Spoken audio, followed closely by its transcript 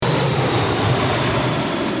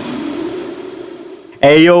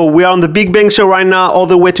Hey yo, we are on the Big Bang Show right now, all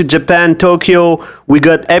the way to Japan, Tokyo. We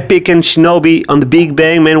got Epic and Shinobi on the Big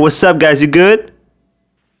Bang, man. What's up, guys? You good?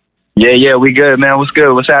 Yeah, we good, man. What's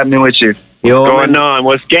good? What's happening with you? Yo, What's going on?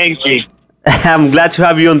 What's Genki? I'm glad to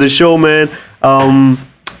have you on the show, man.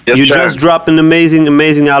 Yes, you sir. just dropped an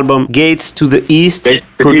amazing album, Gates to the East,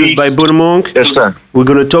 produced by Budamunk. Yes, sir. We're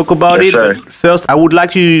gonna talk about Yes, it, sir. but first, I would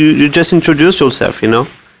like you just introduce yourself, you know?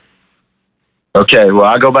 Okay, well,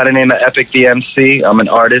 I go by the name of Epic the MC. I'm an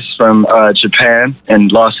artist from Japan and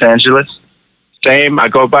Los Angeles. Same. I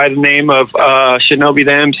go by the name of Shinobi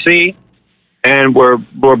the MC, and we're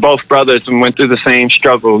both brothers and went through the same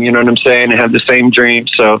struggle. You know what I'm saying? And have the same dream.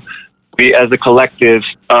 So we, as a collective,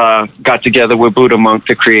 got together with Budamunk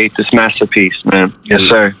to create this masterpiece, man. Yes,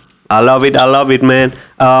 sir. I love it, man.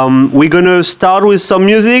 We're gonna start with some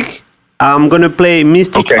music. I'm gonna play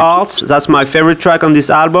Mystic Arts. That's my favorite track on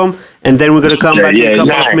this album, and then we're gonna come back in a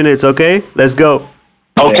couple of minutes. Okay, let's go.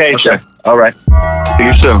 Okay, Okay. All right. See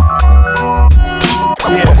you soon.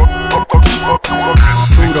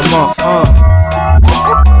 Bring them up,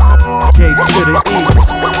 Gates to the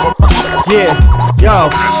east. Yeah, yo,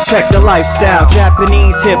 check the lifestyle.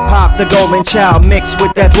 Japanese hip-hop, the golden child, mixed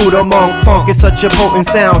with that Budamunk funk. It's such a potent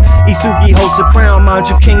sound. Isugi holds the crown, mind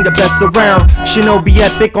you, king the best around. Shinobi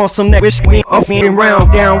Epic on some neck, wish me off me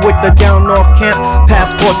round. Down with the down north camp,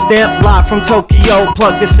 passport stamp, live from Tokyo.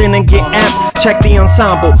 Plug this in and get amped. Check the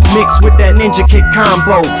ensemble, mixed with that ninja kick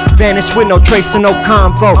combo. Vanish with no trace and no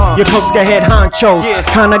convo. Yokosuka head honchos,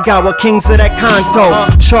 Kanagawa kings of that Kanto.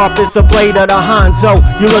 Sharp as the blade of the Hanzo.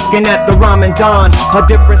 You're looking at the ramen don. A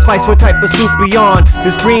different spice, what type of soup beyond.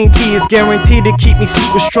 This green tea is guaranteed to keep me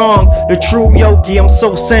super strong. The true yogi, I'm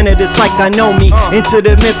so centered, it's like I know me. Into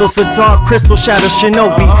the mythos of dark crystal shadow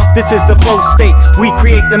shinobi. This is the flow state, we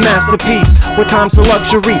create the masterpiece. With times of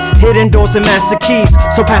luxury, hidden doors and master keys.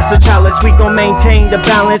 So pass the chalice, we gon' maintain the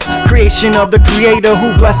balance. Creation of the creator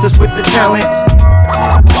who blessed us with the talent.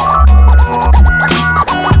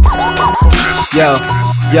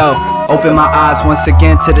 Yo, open my eyes once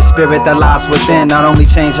again to the spirit that lies within. Not only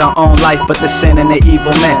change our own life, but the sin and the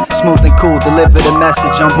evil men. Smooth and cool, deliver the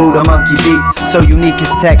message on Buddha Monkey beats. So unique his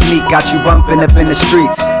technique, got you bumping up in the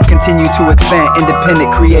streets. Continue to expand,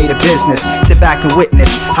 independent, create a business. Sit back and witness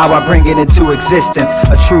how I bring it into existence.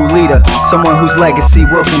 A true leader, someone whose legacy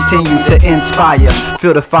will continue to inspire.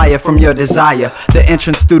 Feel the fire from your desire. The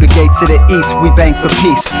entrance through the gate to the east, we bang for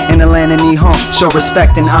peace. In the land of Nihon, show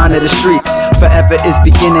respect and honor the streets. Forever is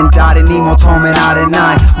beginning, dotted Nemo, Toman out at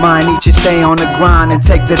 9. Mind each and stay on the grind and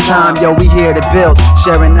take the time. Yo, we here to build,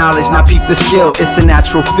 sharing knowledge, not peep the skill. It's a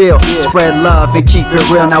natural feel, spread love and keep it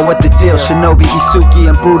real. Now what the deal? Shinobi, Isuki,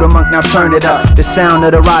 and Budamunk, now turn it up. The sound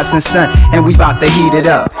of the rising sun, and we bout to heat it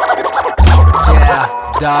up. Yeah,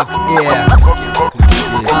 dog, yeah.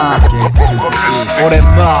 俺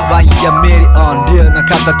もワイヤーミリオン流の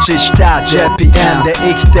形した JPN で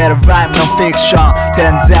生きてるライムのフィクション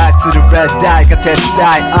点在するレッダイが手伝い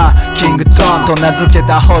キングトーンと名付け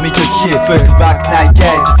たホミと皮膚ばくない芸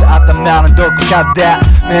術頭のどこかで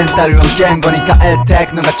メンタルを言語に変えてい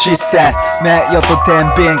くのが知性名誉と天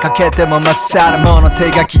秤かけても勝るもの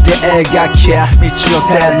手書きで描き道を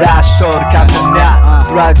照らし通るカメラ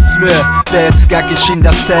ドライブスルーベースがき死ん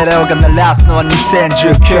だステレオが鳴らすのは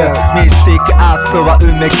2019ミスティックアーツとは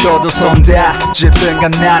運命共同そんで自分が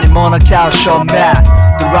何者かを証明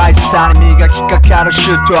ドライさに磨きかかるシ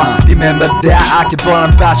ュート Remember that あけぼ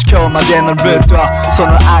の橋今日までのルートそ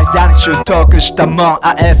の間に習得したもん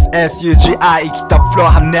ISSUGI 生きたフロ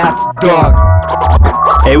ー放つドッグ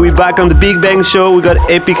Hey, we back on the Big Bang Show. We got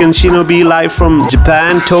Epic and Shinobi live from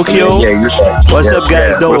Japan, Tokyo. What's up,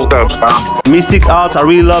 guys? Though What's up, Mystic Arts, I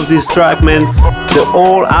really love this track, man. The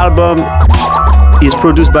whole album is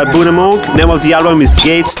produced by Budamunk. Name of the album is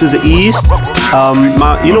Gates to the East.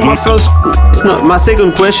 My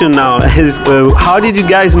second question now is, how did you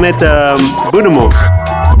guys met Budamunk?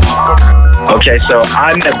 Okay, so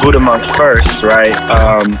I met Budamunk first, right?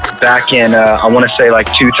 Back in, I want to say like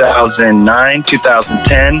 2009,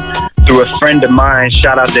 2010, through a friend of mine.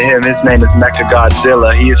 Shout out to him. His name is Mecha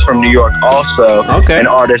Godzilla. He is from New York also. Okay. An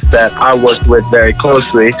artist that I worked with very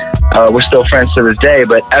closely. We're still friends to this day,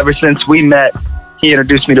 but ever since we met, he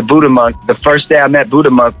introduced me to Budamunk. The first day I met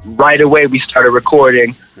Budamunk, right away we started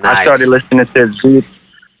recording. Nice. I started listening to his beats.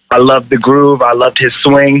 I loved the groove. I loved his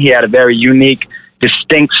swing. He had a very unique,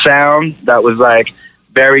 distinct sound that was like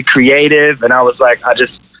very creative, and I was like, I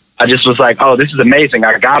just was like, oh, this is amazing.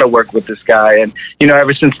 I gotta work with this guy. And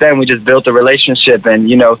ever since then, we just built a relationship, and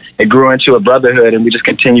it grew into a brotherhood, and we just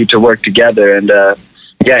continued to work together. And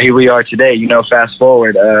here we are today. Fast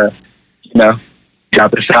forward,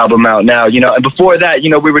 got this album out now, you know. And before that, you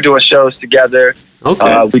know, we were doing shows together.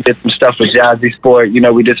 Okay. We did some stuff with Jazzy Sport. You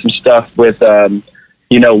know, we did some stuff with,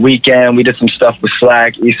 you know, Weekend. We did some stuff with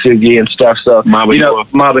Slack, Isugi, and stuff. So, Maba you know,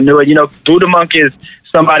 Maba Nua. You know, Budamunk is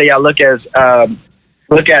somebody I look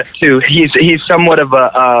at too. He's somewhat of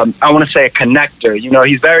a, I want to say a connector. You know,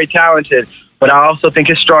 he's very talented, but I also think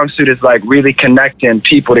his strong suit is like really connecting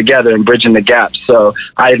people together and bridging the gaps. So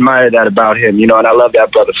I admire that about him, you know, and I love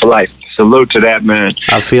that brother for life. Salute to that, man.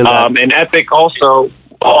 I feel that. And Epic also,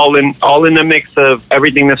 all in the mix of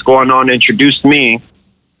everything that's going on, introduced me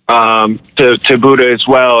to Buddha as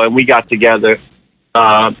well, and we got together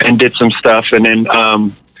and did some stuff, and then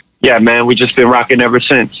yeah, man, we just been rocking ever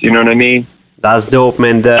since. You know what I mean? That's dope,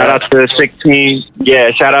 man. Shout out to 16.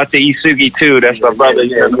 Yeah, shout out to Isugi too. That's my brother.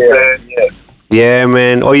 You know what I'm saying? Yeah. Yeah,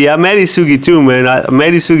 man. Oh, yeah, I met Isugi too, man. I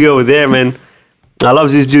met Isugi over there, man. I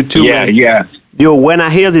love this dude too, man. Yeah. Yo, when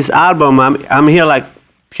I hear this album, I'm here like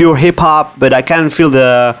pure hip hop, but I can feel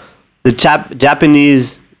the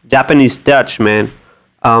Japanese touch, man.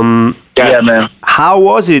 Yeah, man. How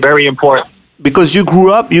was it? Very important. Because you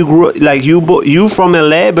grew like you from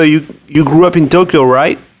LA, but you grew up in Tokyo,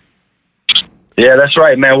 right? Yeah, that's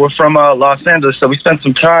right, man. We're from Los Angeles, so we spent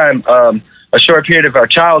some time, a short period of our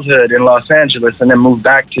childhood in Los Angeles, and then moved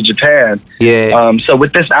back to Japan. Yeah. So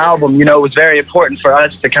with this album, you know, it was very important for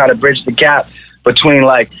us to kind of bridge the gap between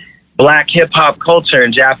like Black hip hop culture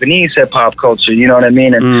and Japanese hip hop culture. You know what I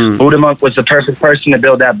mean? And Budamunk was the perfect person to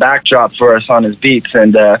build that backdrop for us on his beats,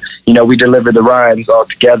 and you know, we delivered the rhymes all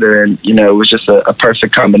together, and you know, it was just a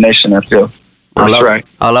perfect combination, I feel. I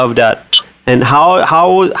love that. And how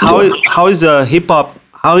is the hip hop?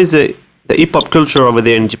 How is the hip hop culture over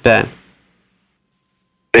there in Japan?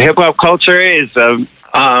 The hip hop culture is, in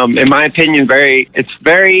my opinion, very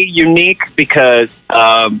unique because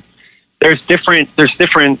there's different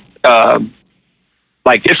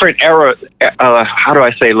like different era. How do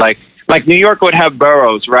I say, like New York would have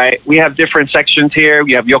boroughs, right? We have different sections here.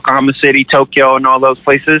 We have Yokohama City, Tokyo, and all those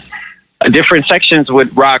places. Different sections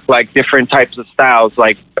would rock like different types of styles.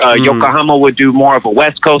 Like Yokohama would do more of a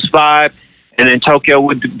West Coast vibe, and then Tokyo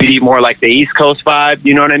would be more like the East Coast vibe.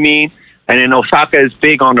 You know what I mean? And then Osaka is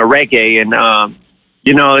big on the reggae, and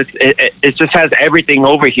you know, it just has everything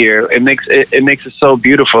over here. It makes it so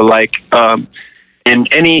beautiful. Like, and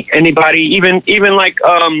anybody, even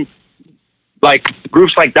like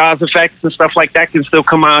groups like Daz Effects and stuff like that can still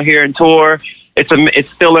come out here and tour. It's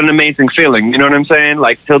still an amazing feeling. You know what I'm saying?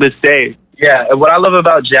 Like till this day. Yeah, and what I love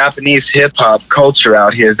about Japanese hip hop culture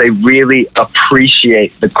out here is they really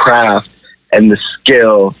appreciate the craft and the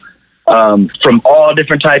skill from all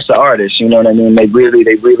different types of artists. You know what I mean? They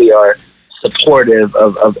really are supportive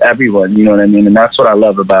of everyone. You know what I mean? And that's what I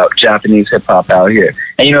love about Japanese hip hop out here.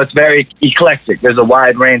 And you know, it's very eclectic. There's a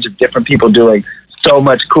wide range of different people doing so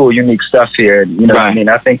much cool, unique stuff here. You know what I mean?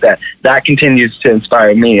 I think that continues to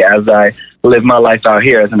inspire me as I live my life out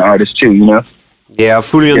here as an artist too, you know? Yeah, I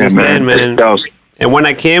fully understand, man. And when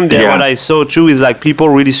I came there, what I saw too is like people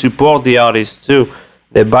really support the artists too.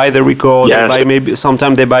 They buy the record, they buy maybe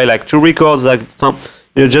sometimes they buy like 2 records, like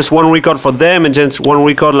just 1 record for them and just 1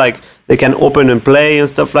 record like they can open and play and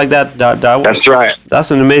stuff like that. That's right. That's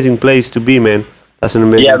an amazing place to be, man. That's an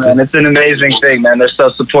amazing man, it's an amazing thing, man. They're so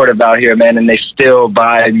supportive out here, man, and they still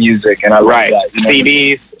buy music, and I love that. You know,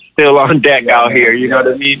 CDs still on deck out here, you know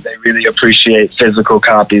what I mean? They really appreciate physical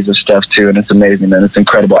copies of stuff too, and it's amazing, man. It's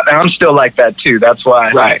incredible. And I'm still like that too. That's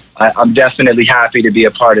why I'm definitely happy to be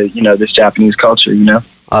a part of, you know, this Japanese culture, you know?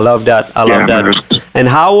 I love that. I love that. And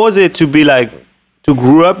how was it to be like, to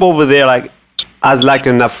grow up over there like as like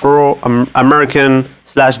an Afro-American /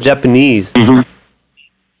 Japanese? Mm-hmm.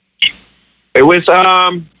 It was,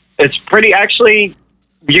 it's pretty, actually,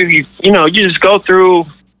 you know, you just go through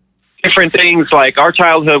different things. Like our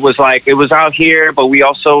childhood was like, it was out here, but we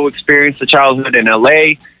also experienced a childhood in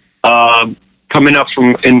LA, coming up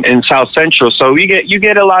from in South Central. So you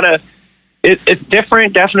get a lot of, it's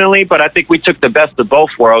different, definitely, but I think we took the best of both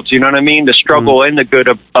worlds, you know what I mean? The struggle and the good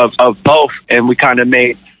of both, and we kind of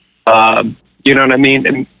made, you know what I mean,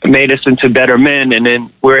 and made us into better men, and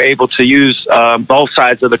then we're able to use both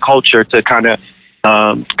sides of the culture to kind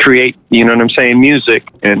of create, you know what I'm saying, music,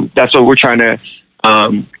 and that's what we're trying to,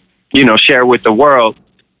 you know, share with the world,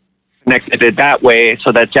 connected it that way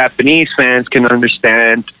so that Japanese fans can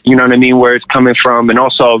understand, you know what I mean, where it's coming from, and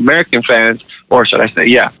also American fans, or should I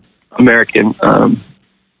say, American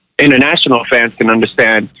international fans can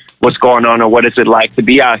understand what's going on or what is it like to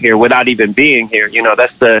be out here without even being here. You know,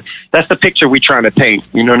 that's the picture we're trying to paint.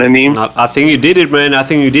 You know what I mean? I think you did it, man. I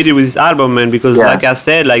think you did it with this album, man, because like I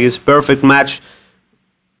said, like it's perfect match.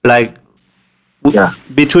 Like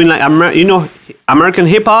between like American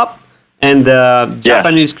hip hop and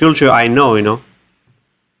Japanese culture. I know.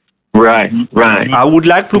 Right. I would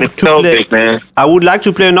like to play. Big, man. I would like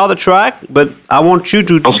to play another track, but I want you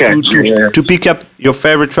to pick up your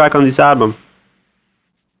favorite track on this album.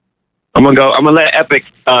 I'm gonna let Epic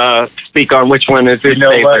speak on which one is his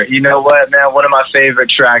favorite. You know what, man? One of my favorite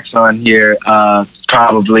tracks on here,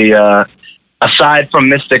 probably aside from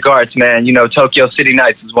Mystic Arts, man. Tokyo City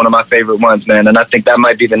Nights is one of my favorite ones, man. And I think that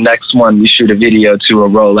might be the next one we shoot a video to or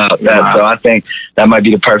roll out. Wow. So I think that might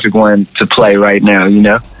be the perfect one to play right now.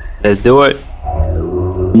 Let's do it.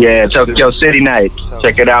 Yeah, Tokyo City Nights.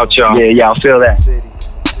 Check it out, y'all. Yeah, y'all feel that.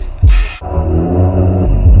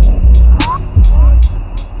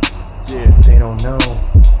 Yeah, they don't know.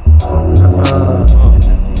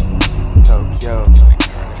 Tokyo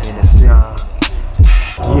in the city.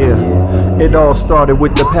 Yeah, it all started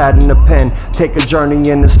with the pad and the pen. Take a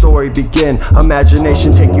journey and the story begin.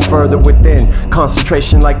 Imagination take you further within.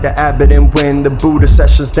 Concentration like the Abbott and Win. The Buddha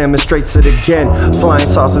sessions demonstrates it again. Flying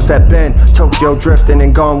saucers that bend. Tokyo drifting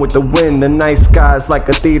and gone with the wind. The night skies like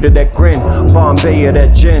a theater that grin. Bombay or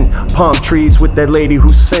that gin. Palm trees with that lady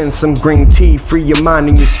who sends some green tea. Free your mind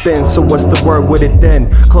and you spin. So what's the word with it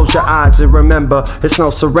then? Close your eyes and remember, it's no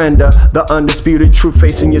surrender. The undisputed truth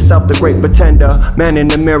facing yourself, the great pretender. Man in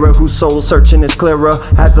the mirror whose soul searching is clearer.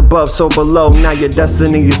 As above, so below, now your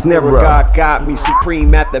destiny is nearer. God got me,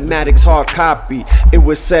 supreme mathematics, hard copy. It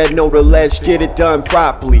was said, no to ledge, get it done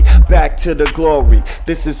properly. Back to the glory,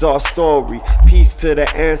 this is our story. Peace to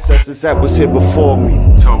the ancestors that was here before me.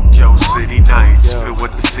 Tokyo City Nights, feel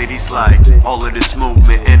what the city's like. All of this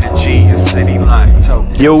movement, energy, and city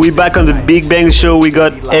life. Yo, we back on the Big Bang Show. We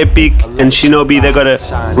got Epic and Shinobi. They got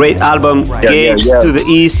a great album, Gates to the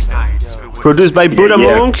East, produced by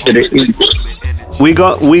Budamunk. We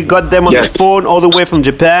got them on the phone all the way from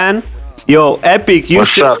Japan. Yo, Epic,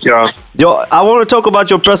 What's up, y'all? Yo, I want to talk about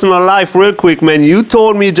your personal life real quick, man. You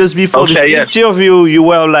told me just before this interview you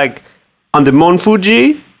were like on the Mount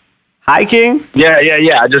Fuji hiking.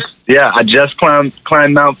 I just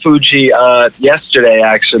climbed Mount Fuji yesterday,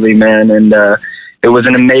 actually, man, and it was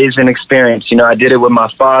an amazing experience. I did it with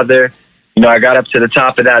my father. I got up to the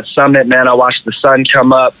top of that summit, man. I watched the sun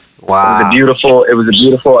come up. Wow. It was a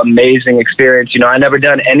beautiful, amazing experience. I never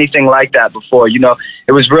done anything like that before.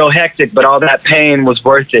 It was real hectic, but all that pain was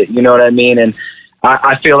worth it. You know what I mean? And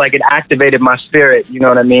I feel like it activated my spirit. You know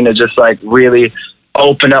what I mean? To just like really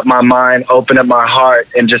open up my mind, open up my heart,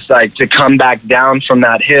 and just like to come back down from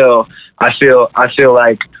that hill. I feel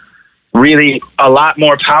like really a lot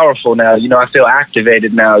more powerful now. I feel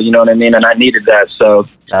activated now. You know what I mean? And I needed that. So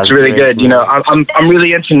that's it's really great, good. I'm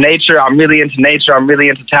really into nature. I'm really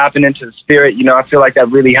into tapping into the spirit. I feel like that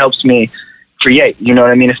really helps me create. You know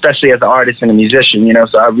what I mean? Especially as an artist and a musician.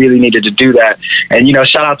 So I really needed to do that. And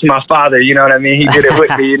shout out to my father. You know what I mean? He did it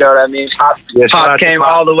with me. You know what I mean? Pop came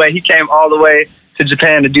all the way. He came all the way to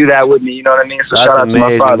Japan to do that with me. You know what I mean? So that's shout out amazing,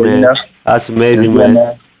 to my father. Man. That's amazing,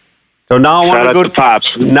 man. So now I want to go to Pops.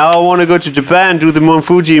 Now I want to go to Japan, do the Mount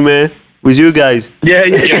Fuji, man, with you guys. Yeah,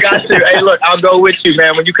 you got to. Hey, look, I'll go with you,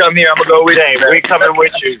 man. When you come here, I'm gonna go with you. We coming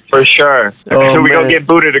with you for sure. Oh, so we gonna get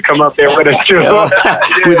Buddha to come up there with us too.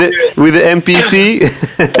 with the MPC.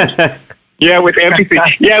 Yeah, with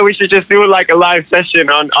MPC. Yeah, we should just do like a live session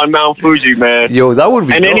on Mount Fuji, man. Yo, that would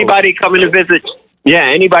be. And dope. anybody coming to visit. Yeah,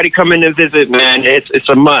 anybody coming to visit, man, it's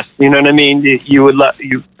a must. You know what I mean? You would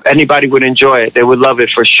anybody would enjoy it. They would love it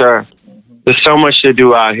for sure. There's so much to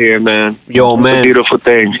do out here, man. Yo, man. It's a beautiful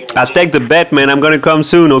thing. I take the bet, man. I'm gonna come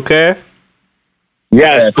soon, okay?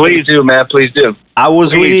 Yes, please do, man. Please do. I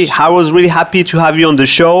was really happy to have you on the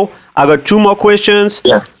show. I got 2 more questions.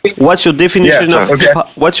 Yeah. What's your definition of hip hop?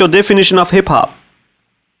 What's your definition of hip hop?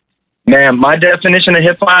 Man, my definition of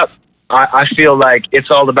hip hop, I feel like it's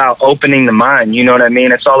all about opening the mind. You know what I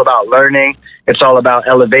mean? It's all about learning. It's all about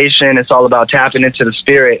elevation. It's all about tapping into the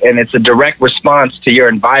spirit. And it's a direct response to your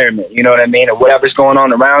environment. You know what I mean? And whatever's going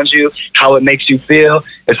on around you, how it makes you feel,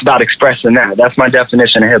 it's about expressing that. That's my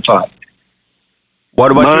definition of hip hop.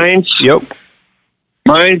 What about Mine's? you? Yep.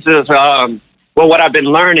 Mine's is, what I've been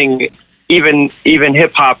learning, even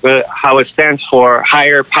hip hop, how it stands for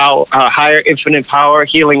higher power, higher infinite power,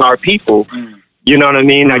 healing our people. You know what I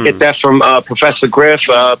mean? I get that from Professor Griff,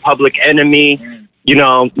 Public Enemy,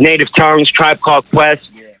 Native Tongues, Tribe Called Quest.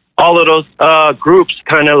 All of those groups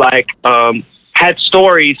kind of like had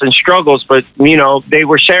stories and struggles, but, they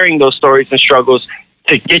were sharing those stories and struggles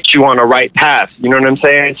to get you on a right path. You know what I'm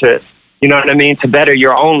saying? To better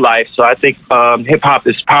your own life. So I think hip hop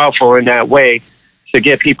is powerful in that way to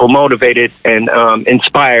get people motivated and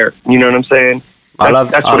inspired. You know what I'm saying?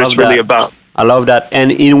 That's what it's really about. I love that.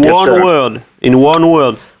 And in Yes, one sir.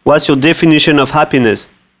 word, what's your definition of happiness?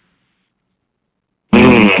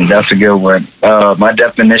 That's a good one. My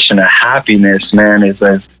definition of happiness, man,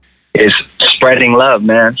 is spreading love,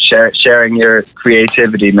 man. Sharing your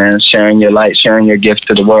creativity, man. Sharing your light, sharing your gift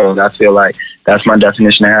to the world. I feel like that's my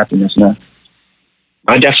definition of happiness, man.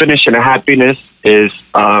 My definition of happiness is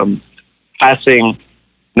passing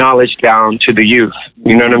knowledge down to the youth.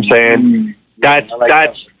 You know what I'm saying? That's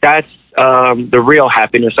the real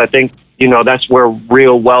happiness. I think, you know, that's where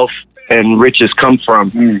real wealth and riches come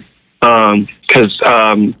from. Because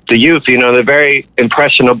the youth, you know, they're very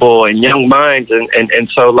impressionable and young minds, and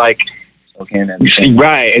so like,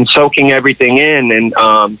 right, and soaking everything in,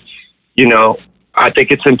 and you know, I think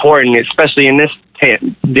it's important, especially in this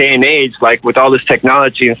day and age, like with all this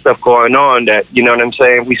technology and stuff going on, that, you know what I'm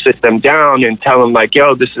saying, we sit them down and tell them like,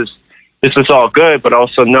 yo, this is all good, but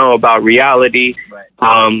also know about reality,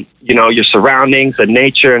 you know, your surroundings and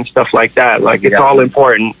nature and stuff like that. Like, it's all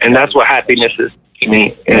important, and that's what happiness is to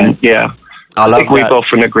me. And I love think we both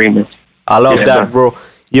in agreement. I love that, bro.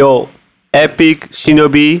 Yo, Epic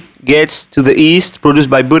Shinobi gets to the East, produced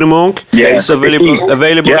by Budamunk. Yeah, it's available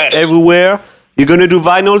everywhere. You're gonna do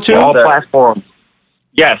vinyl too? All platforms.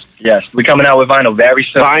 Yes. We're coming out with vinyl very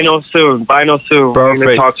soon. Vinyl soon. We're in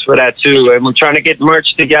the talks for that too, and we're trying to get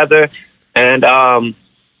merch together and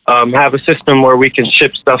have a system where we can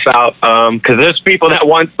ship stuff out. Because there's people that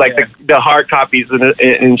want like the hard copies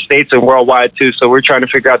in States and worldwide too. So we're trying to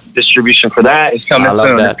figure out the distribution for that. It's coming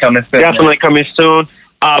soon. It's coming soon. Definitely coming soon.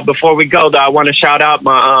 Before we go, though, I want to shout out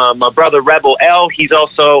my brother Rebel L. He's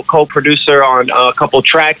also co-producer on a couple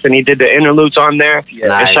tracks, and he did the interludes on there.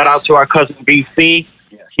 Nice. And shout out to our cousin BC.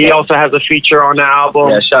 He also has a feature on the album.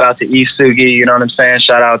 Yeah, shout out to Isugi, you know what I'm saying?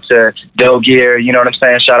 Shout out to Doe Gear, you know what I'm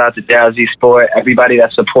saying? Shout out to Dowsy Sport, everybody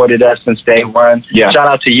that supported us since day one. Yeah. Shout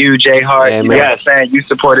out to you, J Hart. You know what I'm saying? You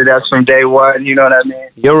supported us from day one, you know what I mean?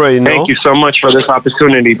 You already know. Thank you so much for this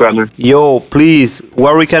opportunity, brother. Yo, please,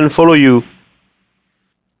 where we can follow you?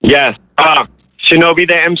 Yes. Shinobi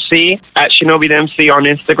the MC, at Shinobi the MC on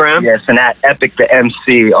Instagram. Yes, and at Epic the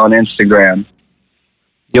MC on Instagram.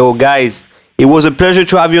 Yo, guys, it was a pleasure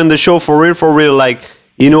to have you on the show, for real. Like,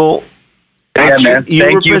 you know, yeah, man.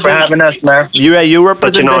 Thank you for having us, man. You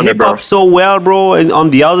represent the hip hop so well, bro, and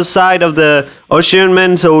on the other side of the ocean,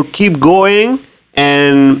 man. So keep going,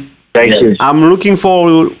 and thank you. I'm looking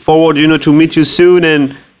forward, you know, to meet you soon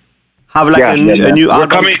and have like a new album.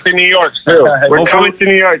 We're coming to New York too. We're coming to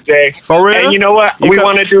New York, Jay. For real? And you know what? We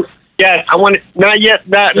want to do. Yes, I want it. Not yet.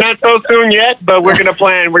 Not so soon yet. But we're gonna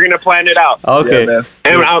plan. We're gonna plan it out. Okay. Yeah,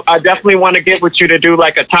 and I definitely want to get with you to do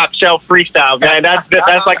like a top shelf freestyle, man.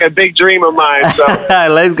 That's like a big dream of mine. So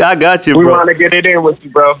I got you, bro. We want to get it in with you,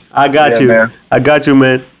 bro. I got you. Man. I got you,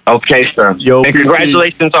 man. Okay, sir. Yo, and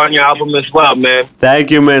congratulations on your album as well, man. Thank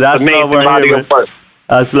you, man. That's amazing love right body here, of work.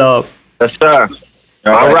 That's love. Yes, sir.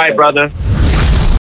 All right, brother.